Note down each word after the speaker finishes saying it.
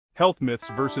Health myths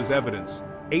versus evidence.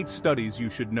 8 studies you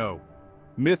should know.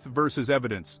 Myth versus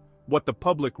evidence. What the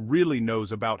public really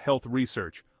knows about health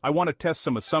research. I want to test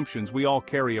some assumptions we all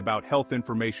carry about health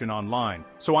information online,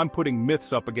 so I'm putting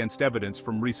myths up against evidence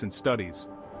from recent studies.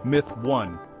 Myth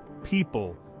 1.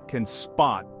 People can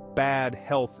spot bad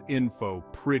health info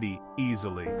pretty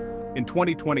easily. In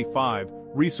 2025,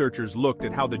 researchers looked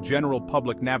at how the general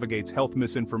public navigates health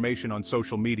misinformation on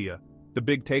social media. The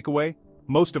big takeaway?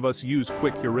 Most of us use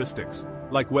quick heuristics,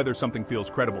 like whether something feels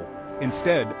credible,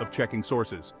 instead of checking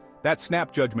sources. That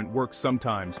snap judgment works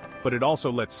sometimes, but it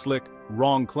also lets slick,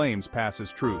 wrong claims pass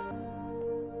as truth.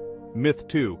 Myth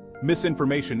 2.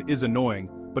 Misinformation is annoying,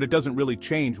 but it doesn't really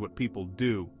change what people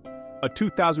do. A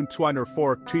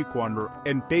 2024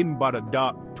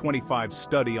 25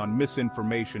 study on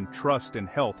misinformation, trust and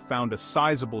health found a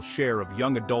sizable share of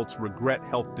young adults regret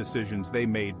health decisions they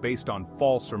made based on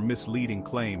false or misleading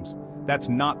claims. That's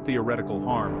not theoretical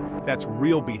harm, that's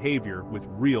real behavior with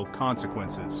real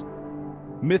consequences.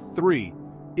 Myth 3.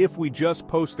 If we just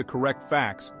post the correct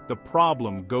facts, the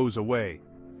problem goes away.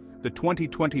 The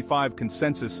 2025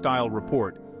 consensus-style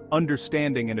report,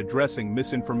 Understanding and Addressing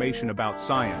Misinformation About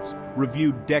Science,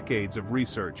 reviewed decades of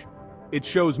research. It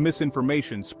shows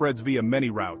misinformation spreads via many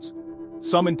routes.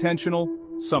 Some intentional,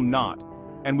 some not.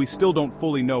 And we still don't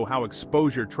fully know how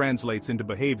exposure translates into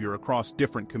behavior across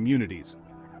different communities.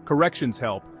 Corrections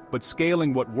help, but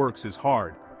scaling what works is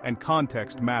hard, and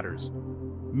context matters.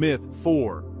 Myth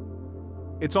 4.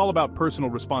 It's all about personal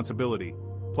responsibility.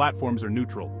 Platforms are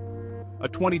neutral. A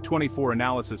 2024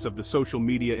 analysis of the social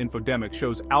media infodemic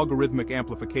shows algorithmic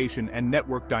amplification and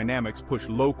network dynamics push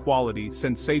low-quality,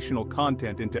 sensational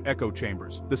content into echo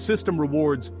chambers. The system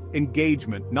rewards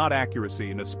engagement, not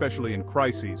accuracy, and especially in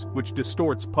crises, which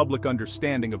distorts public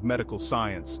understanding of medical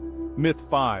science. Myth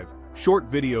 5. Short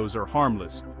videos are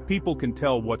harmless. People can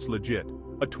tell what's legit.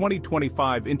 A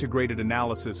 2025 integrated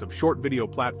analysis of short video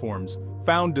platforms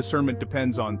found discernment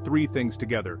depends on 3 things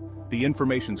together: the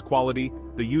information's quality,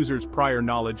 the user's prior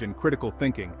knowledge and critical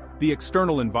thinking, the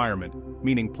external environment,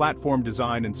 meaning platform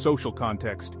design and social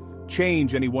context.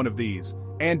 Change any one of these,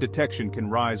 and detection can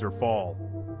rise or fall.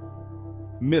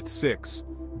 Myth 6.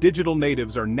 Digital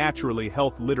natives are naturally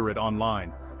health literate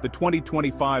online. The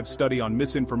 2025 study on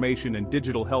misinformation and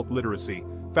digital health literacy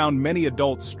found many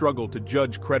adults struggle to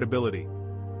judge credibility.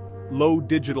 Low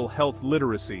digital health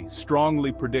literacy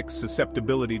strongly predicts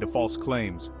susceptibility to false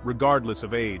claims, regardless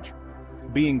of age.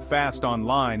 Being fast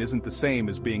online isn't the same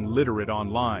as being literate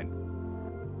online.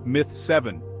 Myth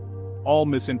 7. All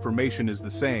misinformation is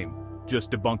the same, just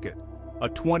debunk it. A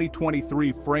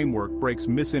 2023 framework breaks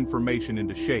misinformation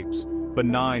into shapes: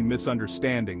 benign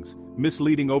misunderstandings,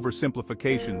 misleading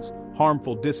oversimplifications,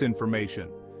 harmful disinformation.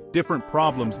 Different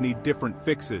problems need different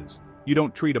fixes. You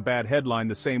don't treat a bad headline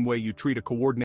the same way you treat a coordinated